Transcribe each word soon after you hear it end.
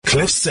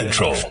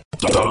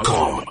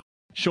CliffCentral.com.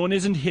 Sean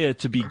isn't here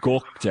to be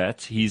gawked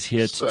at. He's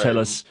here to tell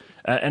us.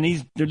 And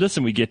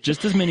listen, we get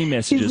just as many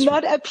messages. He's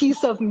not a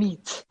piece of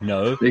meat.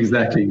 No.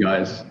 Exactly,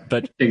 guys.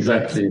 But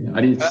exactly. I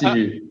need to see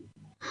you.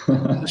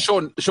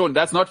 Sean,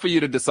 that's not for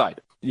you to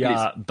decide.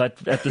 Yeah, please.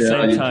 but at the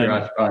same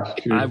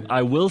time,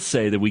 I will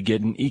say that we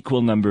get an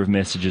equal number of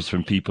messages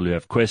from people who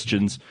have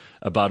questions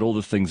about all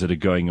the things that are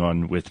going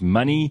on with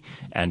money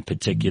and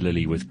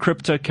particularly with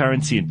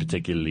cryptocurrency and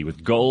particularly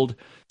with gold.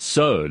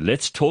 So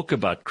let's talk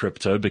about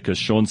crypto because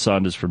Sean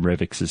Sanders from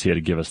Revix is here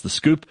to give us the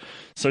scoop.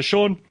 So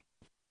Sean,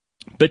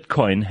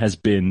 Bitcoin has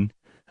been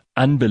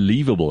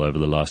unbelievable over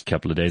the last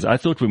couple of days. I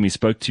thought when we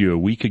spoke to you a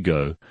week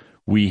ago,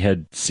 we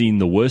had seen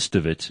the worst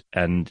of it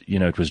and,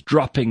 it was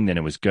dropping, then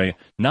it was going.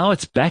 Now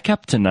it's back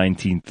up to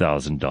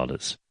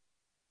 $19,000.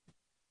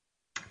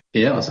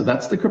 Yeah, so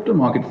that's the crypto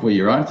market for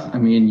you, right? I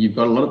mean, you've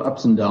got a lot of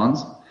ups and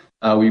downs.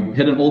 We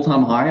hit an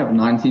all-time high of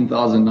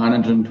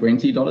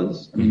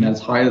 $19,920. I mean, that's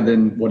higher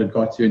than what it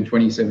got to in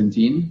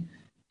 2017.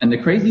 And the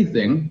crazy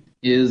thing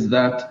is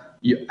that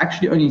you're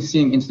actually only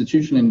seeing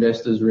institutional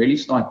investors really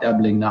start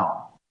dabbling now.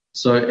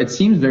 So it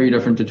seems very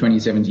different to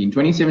 2017.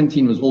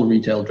 2017 was all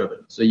retail driven.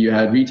 So you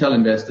had retail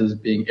investors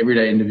being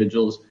everyday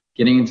individuals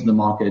getting into the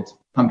market,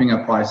 pumping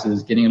up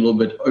prices, getting a little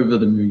bit over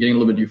the moon, getting a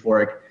little bit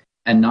euphoric.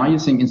 And now you're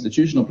seeing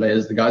institutional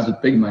players, the guys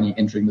with big money,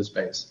 entering the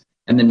space.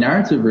 And the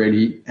narrative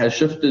really has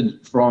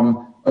shifted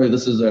from,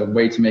 this is a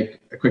way to make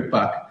a quick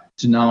buck,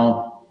 to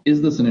now,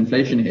 is this an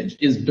inflation hedge?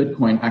 Is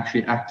Bitcoin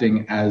actually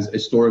acting as a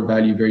store of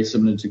value very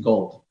similar to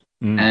gold?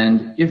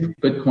 And if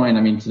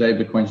Bitcoin, today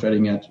Bitcoin's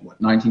trading at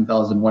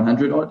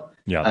 19,100 odd.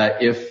 Yeah.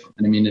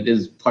 It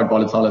is quite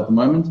volatile at the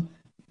moment.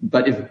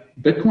 But if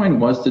Bitcoin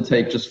was to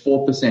take just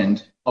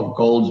 4% of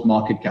gold's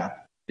market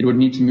cap, it would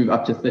need to move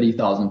up to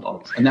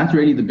 $30,000. And that's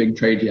really the big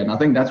trade here. And I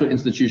think that's what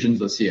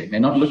institutions are seeing. They're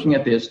not looking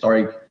at the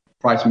historic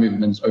price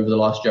movements over the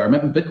last year.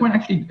 Remember, Bitcoin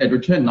actually had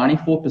returned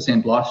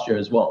 94% last year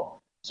as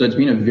well. So it's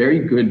been a very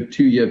good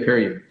 2-year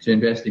period to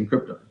invest in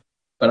crypto.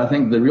 But I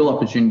think the real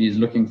opportunity is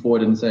looking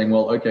forward and saying,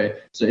 well, okay,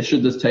 so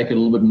should this take a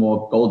little bit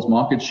more gold's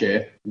market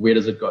share? Where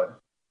does it go?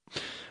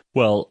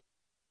 Well,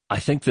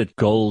 I think that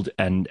gold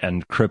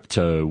and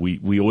crypto,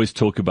 we always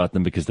talk about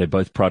them because they're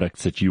both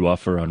products that you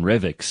offer on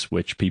Revix,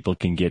 which people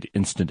can get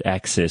instant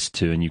access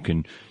to, and you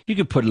can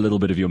put a little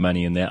bit of your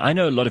money in there. I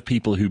know a lot of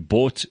people who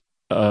bought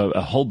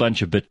a whole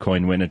bunch of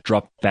Bitcoin when it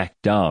dropped back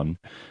down,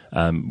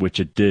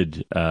 which it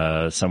did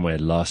somewhere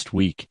last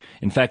week.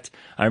 In fact,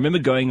 I remember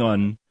going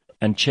on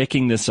and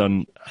checking this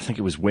on, I think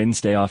it was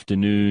Wednesday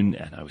afternoon,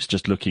 and I was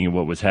just looking at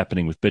what was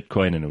happening with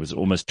Bitcoin, and it was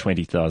almost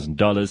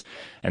 $20,000.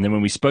 And then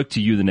when we spoke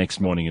to you the next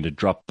morning, it had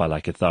dropped by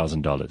like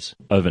 $1,000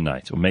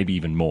 overnight, or maybe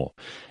even more.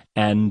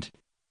 And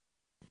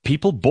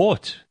people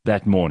bought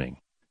that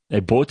morning. They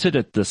bought it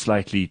at the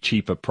slightly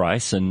cheaper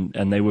price, and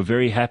they were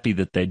very happy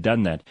that they'd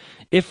done that.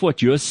 If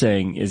what you're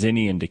saying is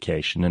any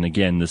indication, and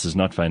again, this is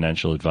not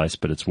financial advice,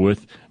 but it's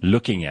worth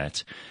looking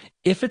at,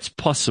 if it's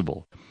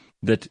possible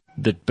that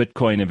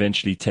Bitcoin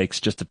eventually takes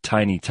just a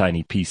tiny,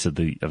 tiny piece of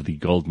the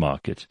gold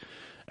market,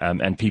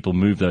 and people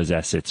move those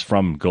assets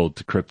from gold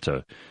to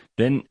crypto,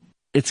 then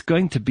it's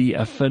going to be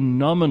a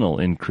phenomenal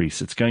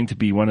increase. It's going to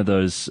be one of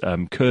those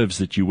curves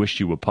that you wish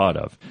you were part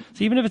of.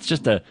 So even if it's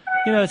just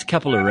it's a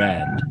couple of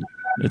rand,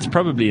 it's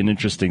probably an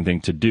interesting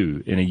thing to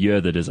do in a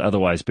year that has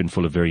otherwise been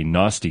full of very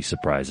nasty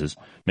surprises.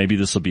 Maybe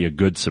this will be a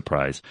good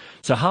surprise.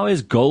 So how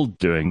is gold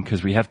doing?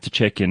 Because we have to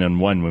check in on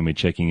one when we're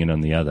checking in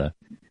on the other.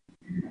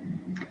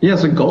 Yeah,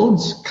 so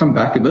gold's come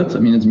back a bit.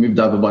 It's moved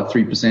up about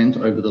 3%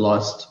 over the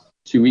last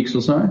 2 weeks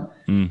or so.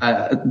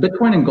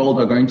 Bitcoin and gold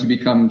are going to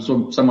become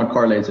somewhat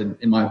correlated,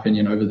 in my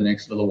opinion, over the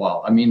next little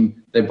while.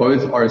 They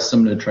both are a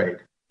similar trade.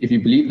 If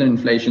you believe that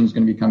inflation is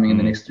going to be coming in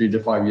the next 3 to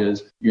 5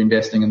 years, you're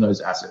investing in those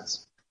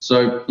assets.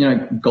 So,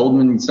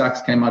 Goldman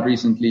Sachs came out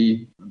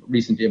recently,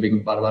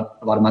 about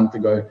a month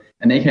ago,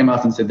 and they came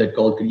out and said that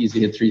gold could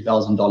easily hit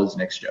 $3,000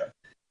 next year.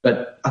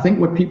 But I think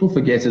what people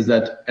forget is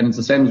that, and it's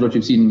the same as what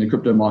you've seen in the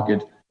crypto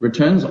market,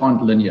 returns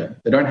aren't linear.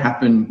 They don't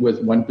happen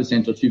with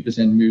 1% or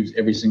 2% moves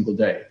every single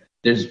day.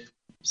 There's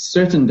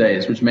certain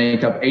days which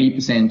make up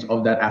 80%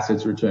 of that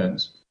asset's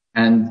returns.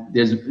 And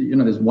there's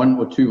 1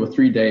 or 2 or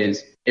 3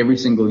 days every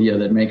single year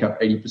that make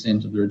up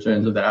 80% of the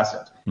returns of that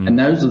asset. And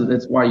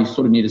that's why you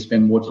sort of need to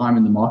spend more time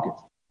in the market,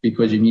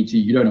 because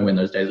you don't know when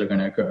those days are going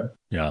to occur.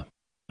 Yeah.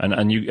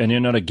 And you're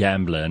not a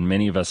gambler, and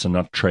many of us are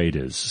not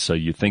traders. So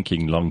you're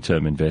thinking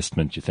long-term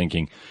investment, you're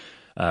thinking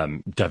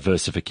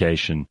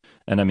diversification.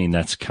 And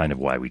that's kind of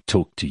why we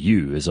talk to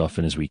you as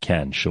often as we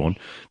can, Sean.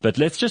 But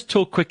let's just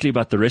talk quickly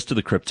about the rest of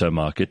the crypto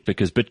market,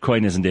 because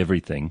Bitcoin isn't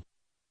everything.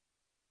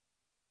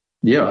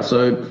 Yeah,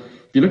 so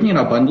if you're looking at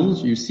our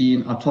bundles, you've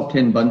seen our top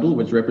 10 bundle,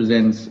 which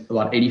represents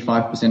about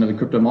 85% of the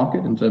crypto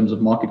market in terms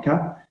of market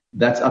cap.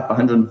 That's up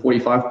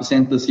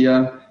 145% this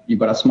year. You've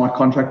got a smart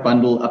contract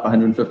bundle up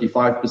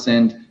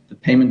 155%. The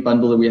payment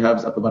bundle that we have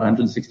is up about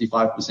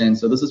 165%.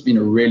 So this has been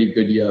a really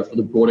good year for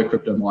the broader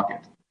crypto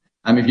market.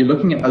 If you're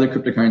looking at other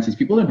cryptocurrencies,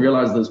 people don't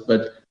realize this,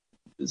 but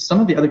some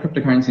of the other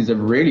cryptocurrencies have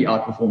really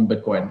outperformed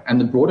Bitcoin, and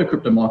the broader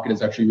crypto market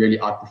has actually really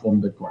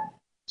outperformed Bitcoin.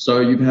 So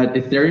you've had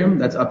Ethereum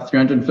that's up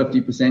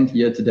 350%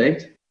 year to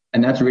date,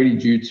 and that's really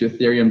due to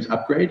Ethereum's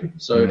upgrade.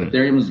 So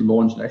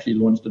Ethereum's actually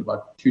launched it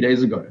about 2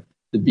 days ago,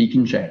 the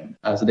Beacon chain.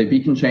 So the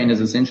Beacon chain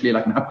is essentially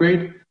like an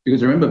upgrade,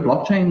 because remember,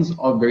 blockchains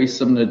are very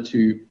similar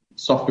to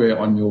software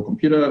on your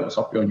computer or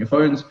software on your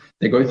phones.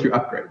 They go through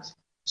upgrades.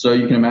 So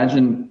you can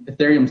imagine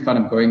Ethereum's kind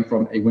of going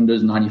from a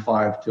Windows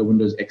 95 to a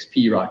Windows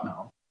XP right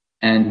now.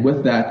 And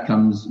with that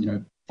comes,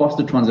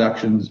 faster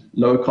transactions,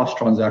 lower cost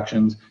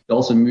transactions. They're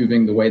also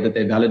moving the way that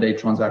they validate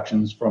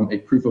transactions from a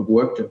proof of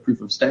work to a proof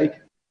of stake.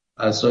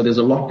 So there's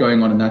a lot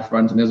going on in that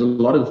front, and there's a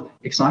lot of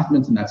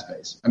excitement in that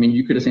space. I mean,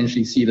 you could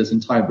essentially see this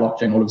entire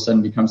blockchain all of a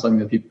sudden become something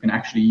that people can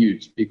actually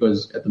use,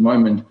 because at the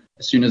moment,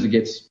 as soon as it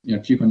gets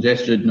too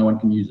congested, no one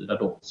can use it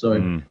at all.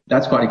 So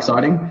that's quite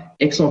exciting.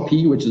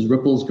 XRP, which is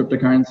Ripple's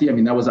cryptocurrency, I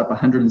mean, that was up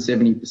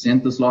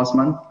 170% this last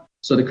month.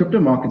 So the crypto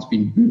market's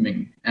been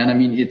booming. And I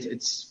mean,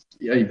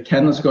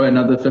 can this go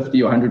another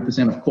 50 or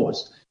 100%? Of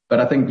course. But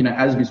I think,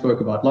 as we spoke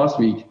about last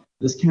week,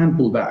 this can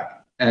pull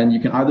back. And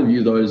you can either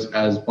view those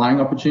as buying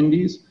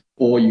opportunities,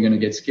 or you're going to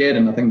get scared.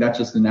 And I think that's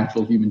just the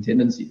natural human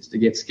tendency, is to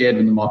get scared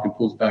when the market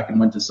pulls back and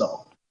when to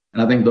sell.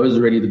 And I think those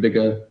are really the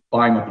bigger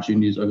buying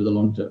opportunities over the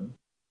long term.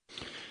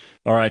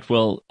 All right.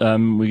 Well,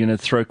 we're going to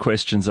throw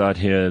questions out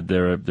here.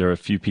 There are a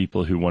few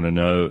people who want to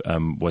know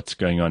what's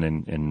going on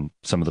in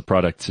some of the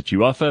products that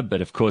you offer.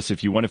 But of course,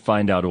 if you want to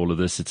find out all of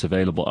this, it's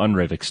available on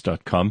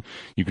Revix.com.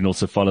 You can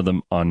also follow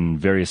them on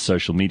various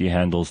social media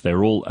handles.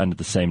 They're all under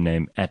the same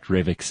name,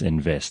 @Revix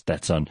Invest.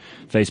 That's on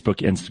Facebook,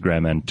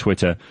 Instagram, and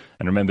Twitter.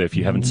 And remember, if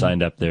you haven't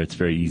signed up there, it's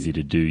very easy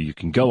to do. You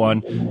can go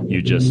on,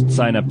 you just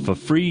sign up for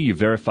free, you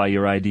verify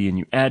your ID, and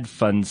you add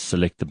funds,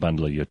 select the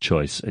bundle of your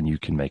choice, and you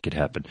can make it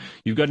happen.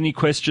 You've got any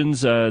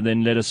questions,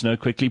 then let us know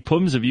quickly.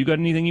 Pums, have you got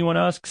anything you want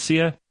to ask?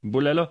 Sia,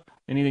 Bulelo,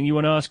 anything you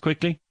want to ask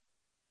quickly?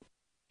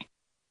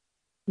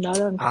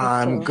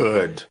 I'm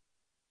good.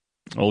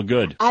 All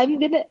good. I'm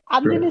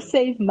gonna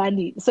save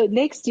money. So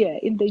next year,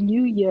 in the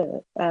new year,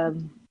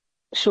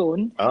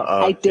 Sean,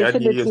 I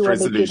definitely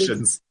want to get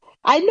it.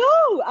 I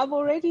know, I'm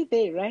already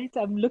there, right?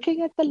 I'm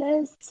looking at the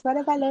lists. What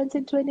have I learned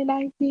in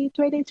 2019,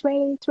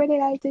 2020,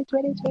 2019,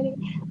 2020?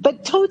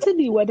 But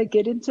totally want to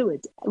get into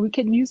it. We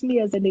can use me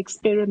as an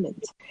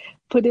experiment.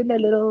 Put in a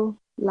little,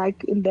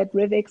 like in that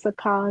Revix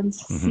account,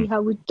 see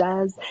how it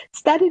does.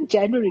 Start in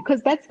January,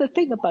 because that's the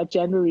thing about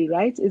January,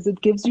 right? Is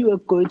it gives you a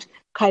good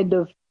kind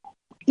of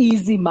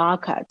easy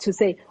marker to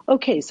say,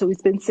 okay, so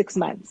it's been 6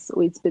 months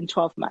or it's been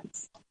 12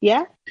 months.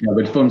 Yeah? Yeah,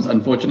 but films,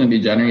 unfortunately,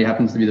 January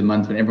happens to be the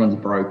month when everyone's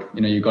broke.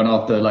 You've gone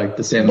after like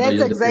December.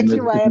 That's exactly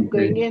why I'm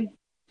going in.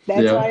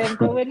 That's why I'm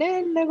going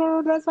in.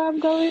 That's why I'm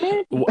going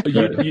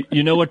in.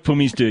 You know what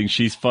Pumi's doing?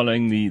 She's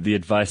following the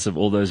advice of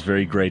all those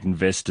very great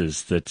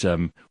investors that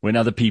when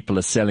other people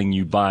are selling,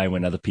 you buy.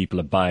 When other people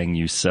are buying,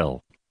 you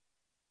sell.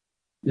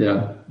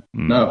 Yeah.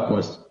 No, of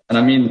course. And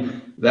I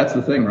mean, that's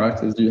the thing,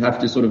 right? Is you have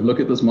to sort of look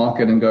at this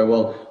market and go,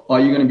 well, are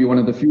you going to be one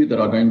of the few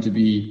that are going to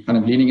be kind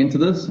of leaning into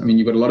this? I mean,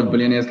 you've got a lot of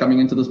billionaires coming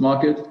into this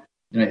market.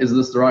 Is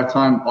this the right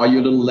time? Are you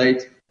a little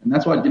late? And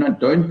that's why,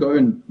 don't go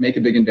and make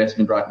a big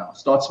investment right now.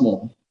 Start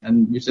small.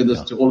 And we've said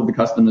this to all of the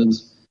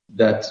customers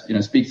that,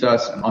 speak to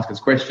us and ask us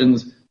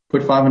questions.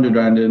 Put 500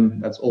 Rand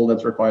in. That's all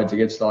that's required to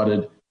get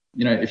started.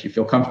 If you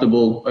feel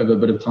comfortable over a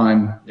bit of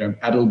time,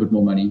 add a little bit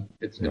more money.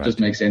 It just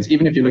makes sense.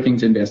 Even if you're looking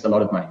to invest a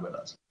lot of money with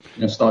us,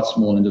 start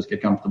small and just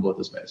get comfortable with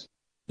the space.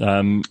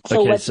 So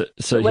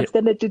what's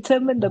going to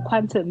determine the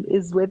quantum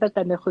is whether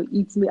Kanego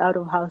eats me out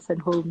of house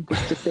and home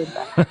this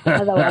December.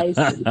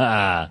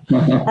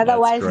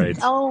 Otherwise,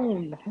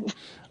 own.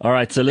 All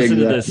right, so listen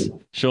to this,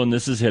 Sean.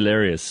 This is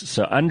hilarious.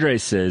 So Andre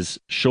says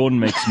Sean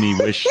makes me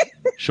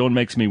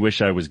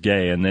wish I was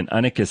gay, and then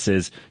Annika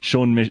says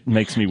Sean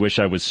makes me wish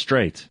I was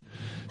straight.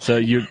 So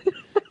you're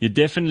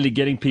definitely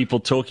getting people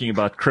talking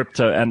about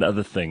crypto and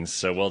other things.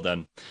 So well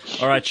done.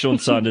 All right, Sean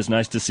Sanders,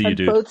 nice to see you,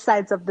 dude. Both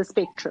sides of the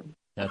spectrum.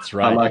 That's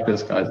right. I like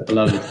this, guys. I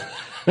love it.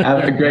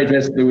 Have a great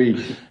rest of the week.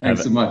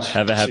 Thanks so much.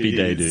 Have a happy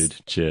day, dude.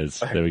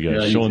 Cheers. There we go.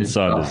 Yeah, Sean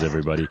Sanders,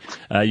 everybody.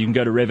 You can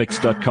go to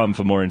Revix.com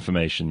for more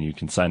information. You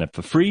can sign up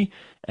for free,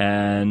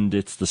 and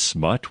it's the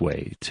smart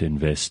way to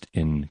invest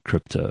in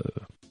crypto.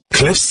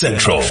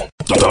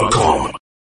 CliffCentral.com